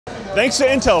Thanks to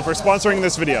Intel for sponsoring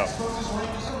this video.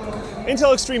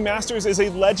 Intel Extreme Masters is a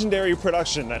legendary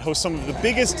production that hosts some of the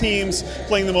biggest teams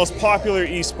playing the most popular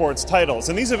esports titles,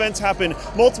 and these events happen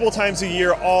multiple times a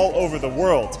year all over the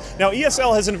world. Now,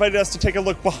 ESL has invited us to take a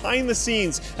look behind the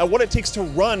scenes at what it takes to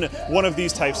run one of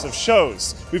these types of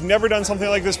shows. We've never done something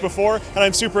like this before, and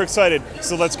I'm super excited,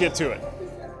 so let's get to it.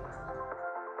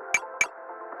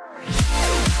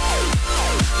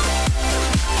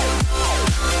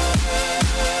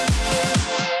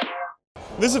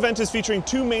 This event is featuring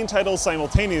two main titles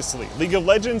simultaneously, League of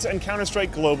Legends and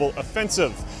Counter-Strike Global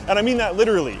Offensive. And I mean that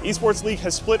literally. Esports League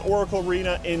has split Oracle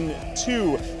Arena in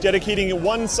two, dedicating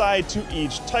one side to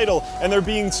each title, and they're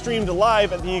being streamed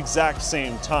live at the exact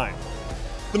same time.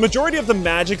 The majority of the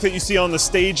magic that you see on the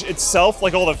stage itself,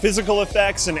 like all the physical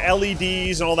effects and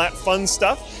LEDs and all that fun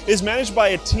stuff, is managed by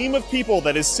a team of people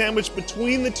that is sandwiched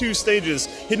between the two stages,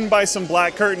 hidden by some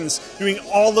black curtains, doing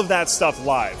all of that stuff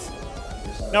live.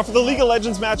 Now for the League of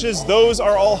Legends matches, those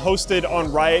are all hosted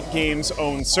on Riot Games'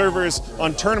 own servers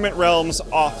on Tournament Realms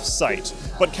off-site.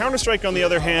 But Counter-Strike, on the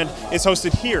other hand, is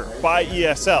hosted here by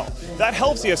ESL. That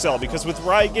helps ESL because with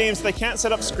Riot Games, they can't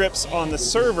set up scripts on the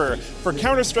server. For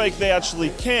Counter-Strike, they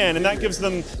actually can, and that gives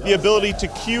them the ability to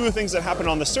queue things that happen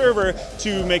on the server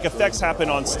to make effects happen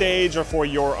on stage or for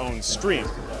your own stream.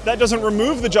 That doesn't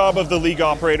remove the job of the League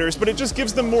operators, but it just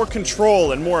gives them more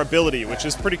control and more ability, which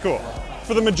is pretty cool.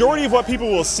 For the majority of what people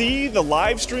will see, the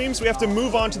live streams, we have to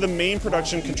move on to the main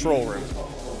production control room.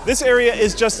 This area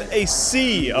is just a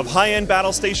sea of high-end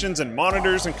battle stations and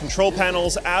monitors and control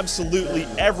panels absolutely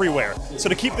everywhere. So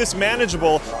to keep this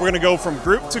manageable, we're going to go from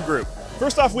group to group.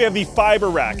 First off, we have the fiber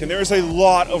rack, and there's a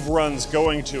lot of runs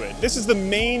going to it. This is the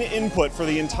main input for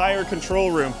the entire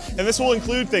control room, and this will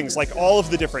include things like all of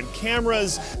the different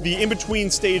cameras, the in-between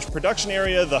stage production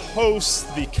area, the hosts,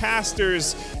 the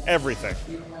casters, everything.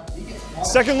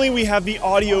 Secondly, we have the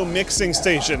audio mixing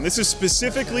station. This is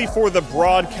specifically for the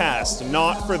broadcast,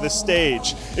 not for the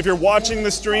stage. If you're watching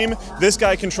the stream, this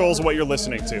guy controls what you're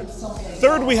listening to.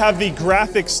 Third, we have the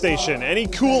graphics station. Any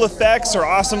cool effects or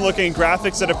awesome looking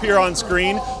graphics that appear on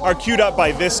screen are queued up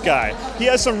by this guy. He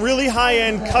has some really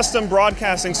high-end custom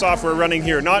broadcasting software running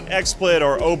here, not XSplit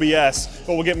or OBS,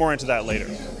 but we'll get more into that later.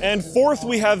 And fourth,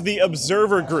 we have the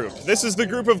observer group. This is the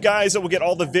group of guys that will get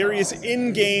all the various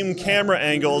in-game camera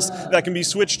angles that can be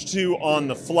switched to on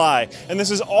the fly. And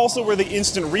this is also where the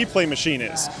instant replay machine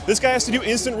is. This guy has to do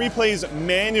instant replays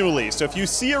manually, so if you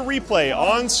see a replay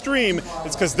on stream,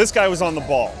 it's because this guy was on the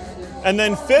ball. And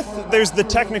then fifth, there's the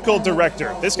technical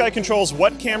director. This guy controls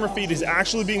what camera feed is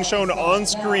actually being shown on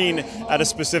screen at a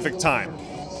specific time.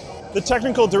 The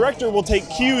technical director will take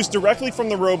cues directly from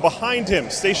the row behind him,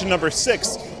 station number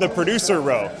 6, the producer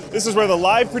row. This is where the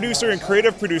live producer and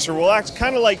creative producer will act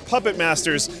kind of like puppet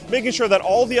masters, making sure that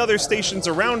all the other stations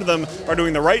around them are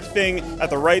doing the right thing at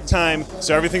the right time,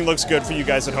 so everything looks good for you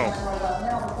guys at home.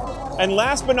 And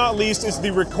last but not least is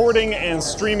the recording and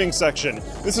streaming section.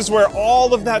 This is where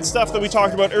all of that stuff that we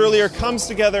talked about earlier comes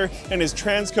together and is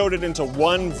transcoded into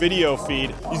one video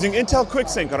feed using Intel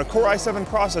QuickSync on a Core i7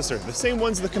 processor, the same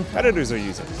ones the competitors are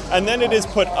using. And then it is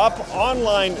put up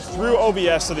online through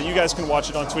OBS so that you guys can watch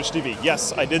it on Twitch TV.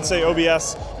 Yes, I did say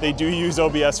OBS. They do use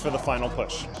OBS for the final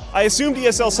push. I assumed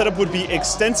ESL setup would be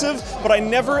extensive, but I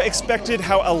never expected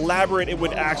how elaborate it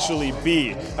would actually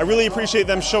be. I really appreciate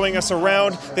them showing us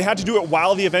around. They had to do it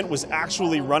while the event was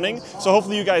actually running, so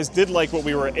hopefully you guys did like what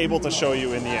we were able to show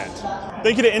you in the end.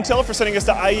 Thank you to Intel for sending us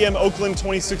to IEM Oakland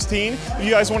 2016. If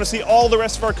you guys want to see all the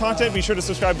rest of our content, be sure to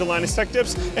subscribe to Linus Tech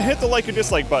Tips and hit the like or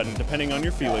dislike button, depending on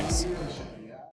your feelings.